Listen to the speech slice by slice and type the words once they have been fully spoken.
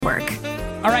Work.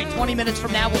 All right, 20 minutes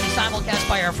from now, we'll be simulcast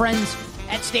by our friends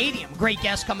at Stadium. Great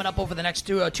guests coming up over the next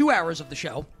two hours of the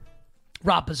show.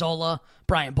 Rob Pizzola,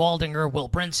 Brian Baldinger, Will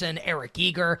Brinson, Eric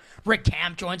Eager. Rick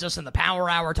Camp joins us in the Power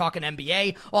Hour talking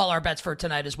NBA. All our bets for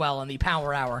tonight as well in the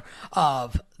Power Hour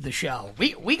of the show.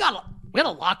 We got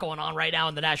a lot going on right now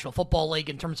in the National Football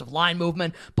League in terms of line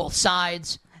movement, both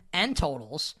sides and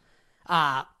totals.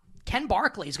 Ken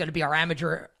Barkley is going to be our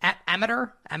amateur.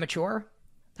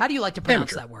 How do you like to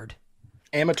pronounce that word?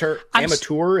 Amateur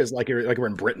is like we're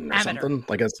in Britain or something.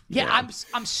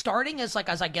 I'm starting as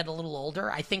I get a little older.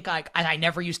 I think I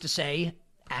never used to say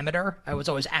amateur. I was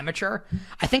always amateur.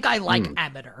 I think I like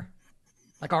amateur.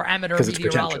 Like our amateur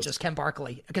meteorologist, Ken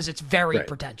Barkley, because it's very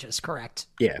pretentious, correct?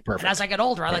 Yeah, perfect. And as I get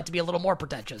older, I like to be a little more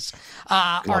pretentious.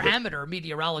 Our amateur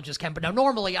meteorologist, Ken, but now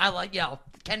normally I like,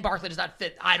 Ken Barkley does not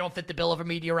fit. I don't fit the bill of a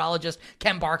meteorologist.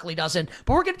 Ken Barkley doesn't.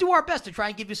 But we're going to do our best to try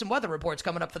and give you some weather reports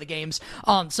coming up for the games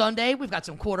on Sunday. We've got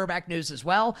some quarterback news as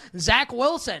well. Zach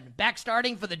Wilson back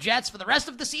starting for the Jets for the rest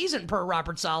of the season, per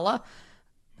Robert Saleh.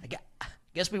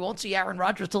 Guess we won't see Aaron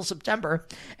Rodgers till September.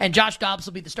 And Josh Dobbs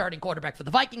will be the starting quarterback for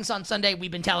the Vikings on Sunday. We've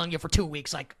been telling you for 2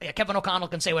 weeks, Kevin O'Connell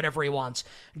can say whatever he wants.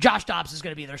 Josh Dobbs is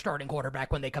going to be their starting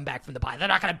quarterback when they come back from the bye. They're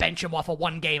not going to bench him off of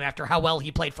one game after how well he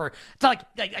played for. It's not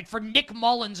like for Nick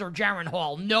Mullins or Jaron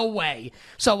Hall. No way.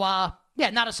 So,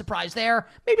 not a surprise there.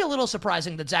 Maybe a little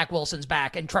surprising that Zach Wilson's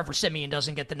back and Trevor Siemian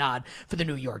doesn't get the nod for the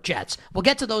New York Jets. We'll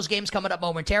get to those games coming up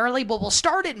momentarily, but we'll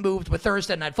start it moved with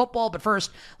Thursday Night Football. But first,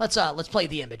 let's play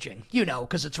the imaging.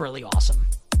 Because it's really awesome.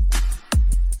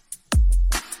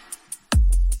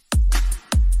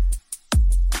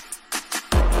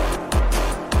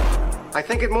 I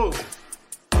think it moved.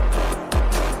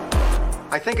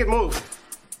 I think it moved.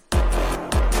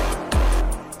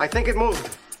 I think it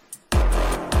moved.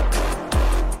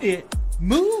 It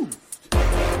moved.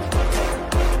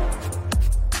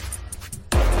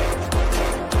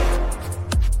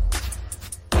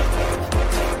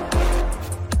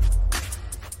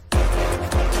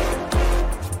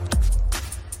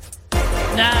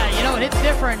 It's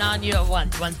different on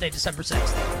Wednesday, December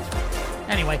 6th.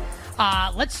 Anyway,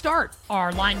 let's start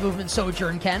our line movement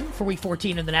sojourn, Ken, for Week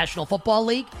 14 in the National Football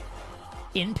League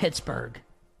in Pittsburgh.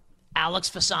 Alex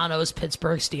Fasano's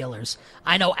Pittsburgh Steelers.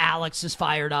 I know Alex is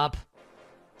fired up.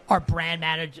 Our brand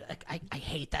manager, I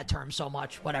hate that term so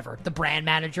much, whatever. The brand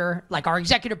manager, like our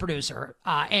executive producer,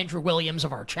 Andrew Williams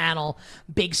of our channel,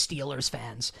 big Steelers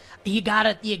fans. You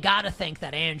gotta think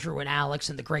that Andrew and Alex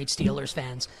and the great Steelers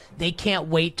fans, they can't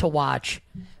wait to watch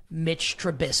Mitch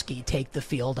Trubisky take the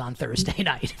field on Thursday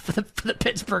night for the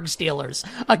Pittsburgh Steelers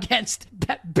against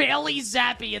Bailey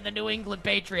Zappi and the New England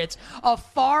Patriots. A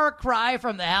far cry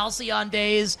from the halcyon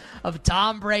days of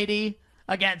Tom Brady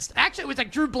against... Actually, it was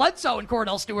like Drew Bledsoe and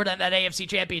Cordell Stewart in that AFC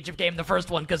Championship game, the first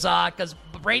one, because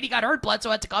Brady got hurt.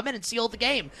 Bledsoe had to come in and seal the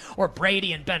game. Or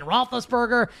Brady and Ben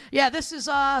Roethlisberger. Yeah, this is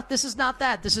not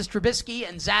that. This is Trubisky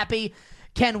and Zappi.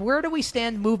 Ken, where do we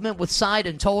stand movement with side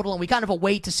and total? And we kind of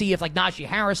await to see if Najee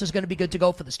Harris is going to be good to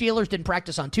go for the Steelers. Didn't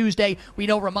practice on Tuesday. We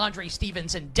know Ramondre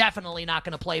Stevenson definitely not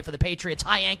going to play for the Patriots.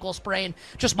 High ankle sprain.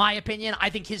 Just my opinion. I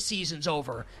think his season's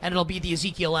over. And it'll be the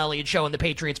Ezekiel Elliott show in the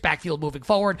Patriots backfield moving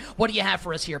forward. What do you have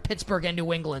for us here? Pittsburgh and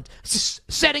New England.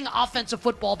 Setting offensive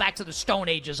football back to the Stone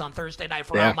Ages on Thursday night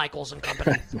for Al Michaels and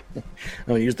company.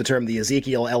 I'll use the term the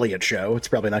Ezekiel Elliott show. It's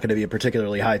probably not going to be a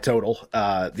particularly high total.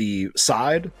 The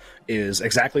side is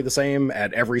exactly the same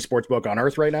at every sports book on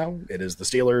earth right now. It is the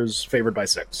Steelers favored by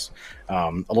 6.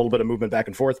 A little bit of movement back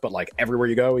and forth, but everywhere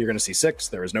you go, you're going to see 6.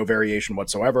 There is no variation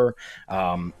whatsoever.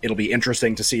 It'll be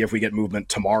interesting to see if we get movement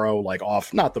tomorrow,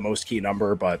 off not the most key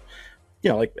number, but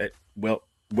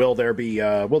will there be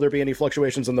any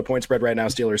fluctuations in the point spread right now?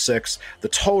 Steelers 6. The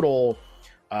total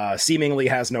seemingly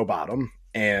has no bottom.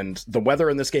 And the weather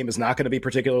in this game is not going to be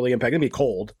particularly impactful. It's going to be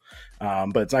cold,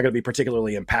 but it's not going to be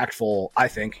particularly impactful, I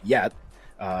think, yet.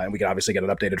 And we can obviously get an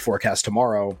updated forecast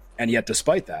tomorrow. And yet,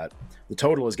 despite that, the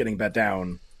total is getting bet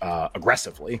down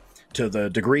aggressively to the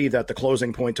degree that the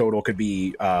closing point total could be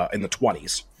in the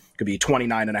 20s. Could be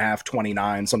 29.5,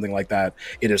 29, something like that.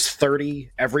 It is 30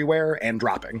 everywhere and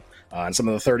dropping. And some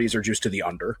of the 30s are juiced to the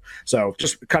under. So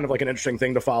just kind of an interesting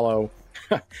thing to follow.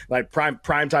 Primetime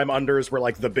unders were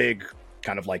the big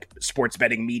kind of sports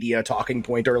betting media talking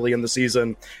point early in the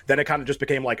season. Then it kind of just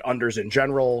became unders in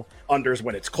general, unders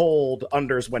when it's cold,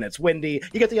 unders when it's windy.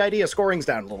 You get the idea. Scoring's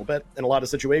down a little bit in a lot of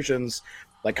situations.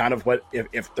 Kind of what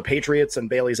if the Patriots and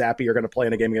Bailey Zappi are going to play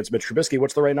in a game against Mitch Trubisky,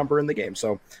 what's the right number in the game?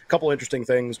 So a couple interesting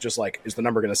things, just is the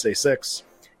number going to stay 6?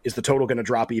 Is the total going to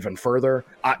drop even further?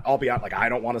 I'll be honest, like, I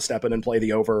don't want to step in and play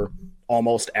the over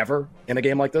almost ever in a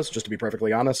game like this, just to be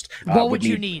perfectly honest. What would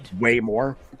you need? Way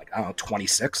more. Like, I don't know,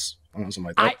 26? I don't know,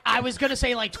 something like that. I was going to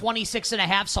say like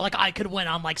 26.5, so like I could win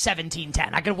on like 17-10.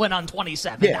 I could win on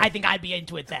 27. Yeah. I think I'd be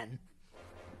into it then.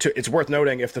 It's worth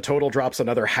noting, if the total drops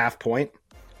another half point,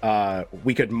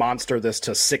 we could monster this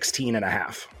to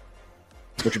 16.5,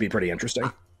 which would be pretty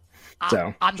interesting.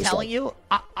 I'm telling you,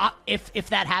 if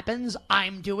that happens,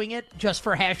 I'm doing it just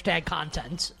for hashtag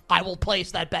content. I will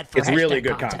place that bet for hashtag content. It's really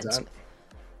good content.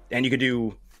 And you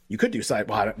could do side.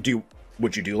 Well,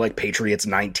 would you do like Patriots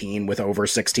 19 with over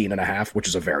 16.5, which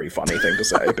is a very funny thing to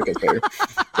say because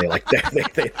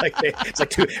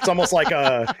it's almost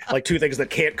like two things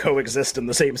that can't coexist in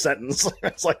the same sentence.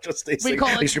 It's like just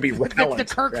these should be repellent.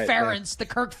 The Kirk Ferentz, the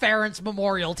Kirk Ferentz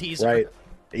memorial teaser. Right.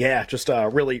 Yeah, just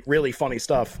really, really funny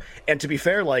stuff. And to be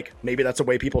fair, like, maybe that's a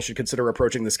way people should consider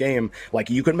approaching this game. Like,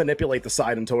 you can manipulate the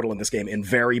side and total in this game in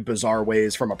very bizarre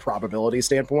ways from a probability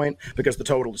standpoint, because the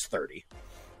total is 30.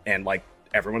 And, like,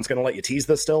 everyone's going to let you tease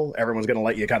this still. Everyone's going to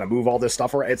let you kind of move all this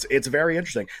stuff around. It's very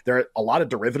interesting. There are a lot of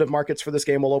derivative markets for this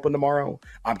game will open tomorrow.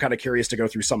 I'm kind of curious to go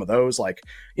through some of those. Like,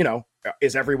 you know,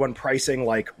 is everyone pricing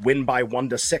like win by 1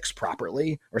 to 6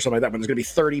 properly or something like that when there's going to be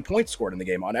 30 points scored in the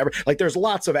game on every, like, there's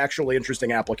lots of actually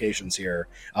interesting applications here.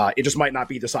 It just might not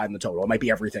be the side and the total. It might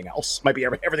be everything else. It might be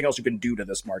everything else you can do to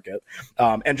this market.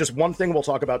 And just one thing we'll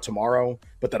talk about tomorrow,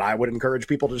 but that I would encourage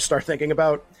people to start thinking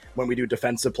about when we do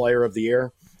Defensive Player of the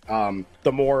Year.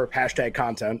 The more hashtag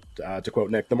content, to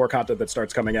quote Nick, the more content that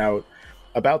starts coming out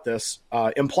about this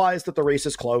implies that the race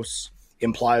is close,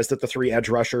 implies that the 3 edge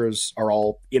rushers are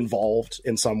all involved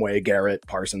in some way, Garrett,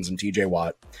 Parsons, and TJ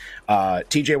Watt.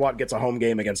 TJ Watt gets a home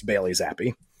game against Bailey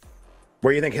Zappi.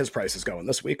 Where do you think his price is going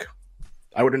this week?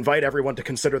 I would invite everyone to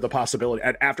consider the possibility,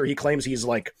 after he claims he's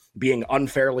like being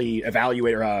unfairly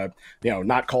evaluated,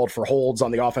 not called for holds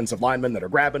on the offensive linemen that are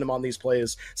grabbing him on these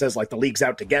plays, says like the league's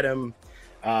out to get him.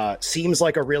 Seems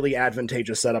like a really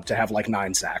advantageous setup to have like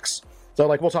 9 sacks. So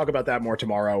like, we'll talk about that more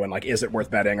tomorrow. And like, is it worth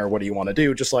betting or what do you want to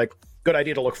do? Just like, good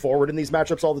idea to look forward in these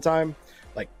matchups all the time.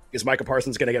 Like, is Micah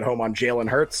Parsons going to get home on Jalen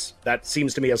Hurts? That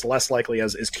seems to me as less likely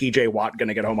as is TJ Watt going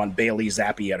to get home on Bailey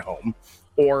Zappi at home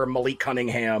or Malik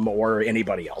Cunningham or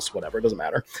anybody else, whatever. It doesn't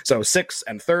matter. So 6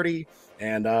 and 30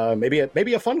 and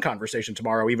maybe a fun conversation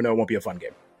tomorrow, even though it won't be a fun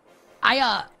game.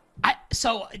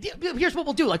 So here's what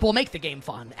we'll do. Like, we'll make the game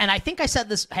fun. And I think I said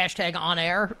this hashtag on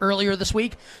air earlier this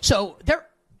week. So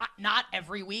not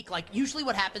every week. Like, usually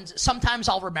what happens, sometimes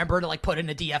I'll remember to like put in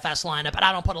a DFS lineup, and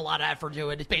I don't put a lot of effort to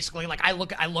it. It's basically like I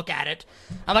look at it.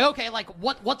 I'm like, okay, like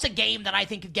what's a game that I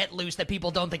think could get loose that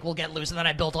people don't think will get loose, and then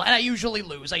I build and I usually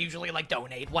lose. I usually like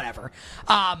donate, whatever.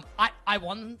 I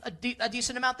won a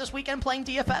decent amount this weekend playing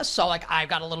DFS, so like I've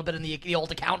got a little bit in the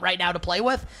old account right now to play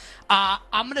with.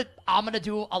 I'm gonna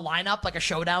do a lineup, like a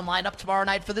showdown lineup tomorrow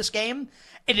night for this game.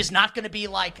 It is not gonna be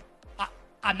like,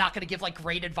 I'm not going to give like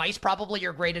great advice probably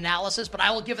or great analysis, but I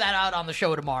will give that out on the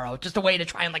show tomorrow. Just a way to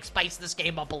try and like spice this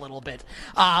game up a little bit.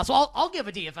 So I'll give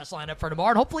a DFS lineup for tomorrow,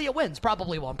 and hopefully it wins.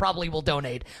 Probably won't. Probably will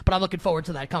donate, but I'm looking forward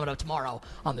to that coming up tomorrow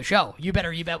on the show. You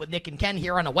Better You Bet with Nick and Ken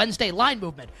here on a Wednesday line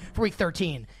movement for Week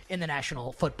 13 in the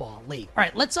National Football League. All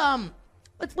right, let's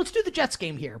do the Jets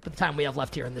game here for the time we have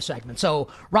left here in this segment. So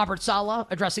Robert Saleh,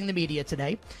 addressing the media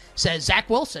today, says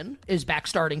Zach Wilson is back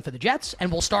starting for the Jets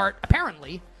and will start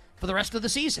apparently for the rest of the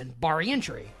season, barring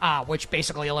injury, which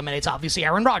basically eliminates, obviously,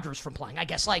 Aaron Rodgers from playing. I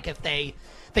guess, like, if they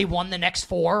won the next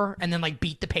 4 and then, like,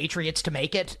 beat the Patriots to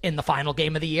make it in the final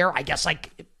game of the year, I guess,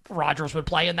 like, Rodgers would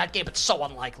play in that game. It's so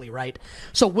unlikely, right?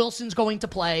 So Wilson's going to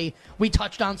play. We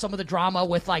touched on some of the drama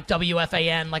with, like,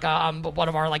 WFAN, like, one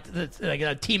of our,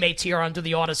 like teammates here under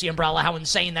the Odyssey umbrella, how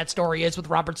insane that story is with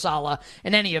Robert Saleh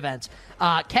in any event.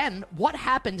 Ken, what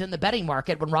happened in the betting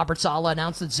market when Robert Saleh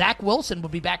announced that Zach Wilson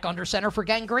would be back under center for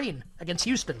Gang Green against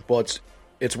Houston? Well,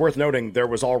 it's worth noting there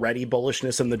was already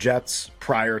bullishness in the Jets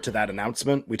prior to that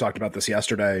announcement. We talked about this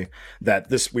yesterday,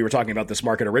 we were talking about this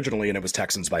market originally, and it was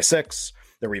Texans by 6.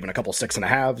 There were even a couple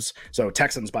 6.5s. So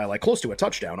Texans by like close to a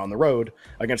touchdown on the road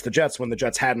against the Jets when the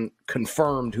Jets hadn't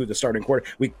confirmed who the starting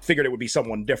quarterback. We figured it would be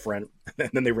someone different, and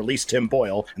then they released Tim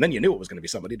Boyle, and then you knew it was going to be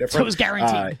somebody different. So it was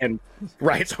guaranteed.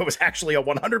 So it was actually a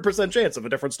 100% chance of a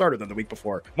different starter than the week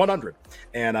before. 100.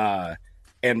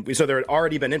 So there had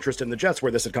already been interest in the Jets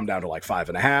where this had come down to like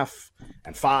 5.5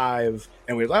 and 5.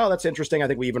 And we were like, oh, that's interesting. I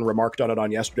think we even remarked on it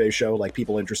on yesterday's show, like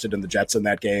people interested in the Jets in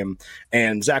that game.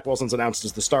 And Zach Wilson's announced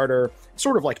as the starter,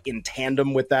 sort of like in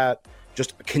tandem with that,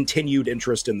 just continued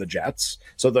interest in the Jets.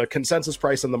 So the consensus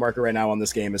price in the market right now on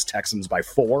this game is Texans by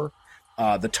 4.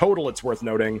 The total, it's worth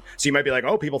noting. So you might be like,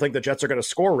 oh, people think the Jets are going to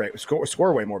score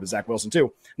way more with Zach Wilson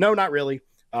too. No, not really.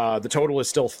 The total is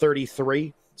still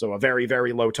 33, so a very,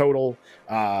 very low total.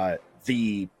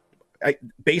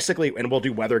 Basically, and we'll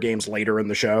do weather games later in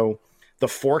the show, the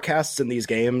forecasts in these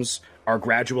games are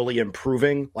gradually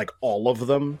improving, like all of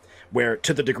them, where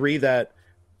to the degree that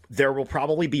there will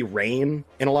probably be rain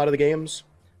in a lot of the games.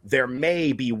 There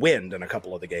may be wind in a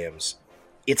couple of the games.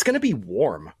 It's going to be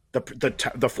warm.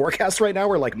 The forecasts right now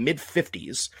are like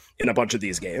mid-50s in a bunch of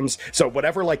these games. So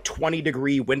whatever like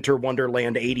 20-degree winter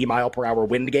wonderland 80-mile-per-hour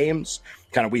wind games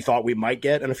kind of we thought we might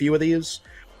get in a few of these,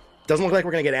 doesn't look like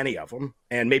we're going to get any of them.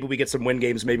 And maybe we get some wind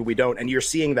games, maybe we don't. And you're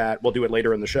seeing that. We'll do it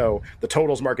later in the show. The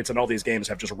totals markets in all these games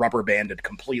have just rubber banded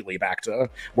completely back to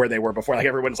where they were before. Like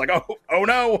everyone's like, oh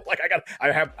no, like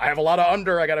I have a lot of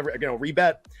under. I got to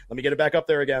rebet. Let me get it back up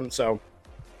there again. So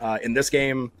in this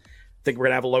game, I think we're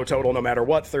going to have a low total no matter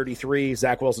what, 33.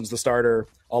 Zach Wilson's the starter.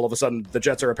 All of a sudden, the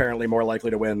Jets are apparently more likely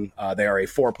to win. They are a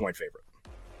 4-point favorite.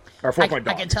 Or 4-point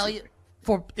dog. I can tell you,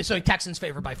 so Texans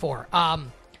favored by 4.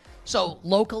 So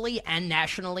locally and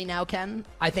nationally now, Ken,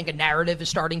 I think a narrative is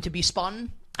starting to be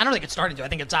spun. I don't think it's starting to. I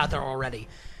think it's out there already.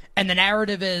 And the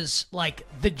narrative is, like,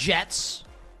 the Jets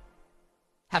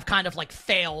have kind of, like,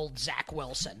 failed Zach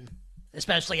Wilson,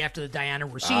 especially after the Diana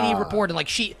Rossini report, and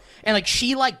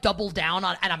she doubled down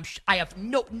on, and I have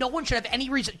no one should have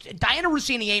any reason. Diana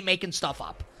Rossini ain't making stuff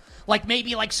up. Like,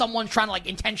 maybe, like, someone's trying to, like,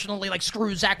 intentionally, like,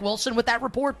 screw Zach Wilson with that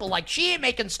report, but, like, she ain't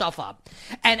making stuff up.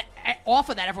 And off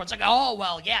of that, everyone's like, oh,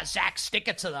 well, yeah, Zach, stick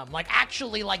it to them. Like,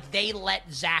 actually, like, they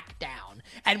let Zach down.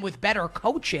 And with better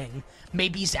coaching,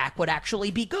 maybe Zach would actually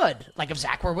be good. Like, if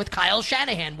Zach were with Kyle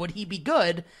Shanahan, would he be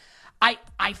good?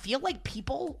 I feel like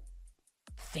people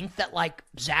think that, like,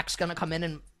 Zach's going to come in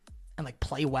and, like,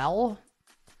 play well.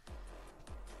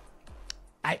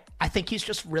 I think he's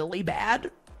just really bad.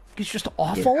 He's just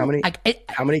awful. Yeah,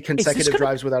 how many consecutive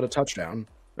drives without a touchdown?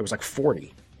 It was like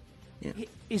 40. Yeah.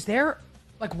 Is there,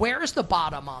 like, where is the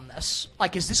bottom on this?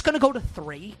 Like, is this going to go to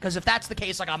 3? Because if that's the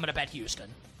case, like, I'm going to bet Houston.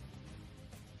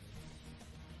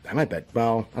 I might bet,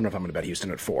 well, I don't know if I'm going to bet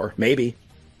Houston at 4. Maybe.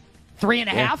 3.5?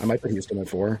 Yeah, I might bet Houston at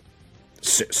 4.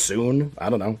 Soon? I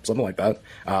don't know. Something like that.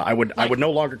 I would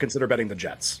no longer consider betting the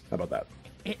Jets. How about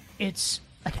that? It's,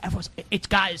 like, it's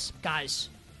guys,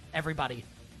 everybody.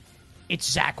 It's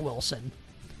Zach Wilson.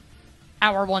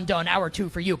 Hour 1 done, hour 2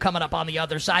 for you. Coming up on the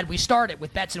other side, we start it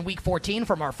with bets in Week 14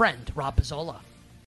 from our friend, Rob Pizzola.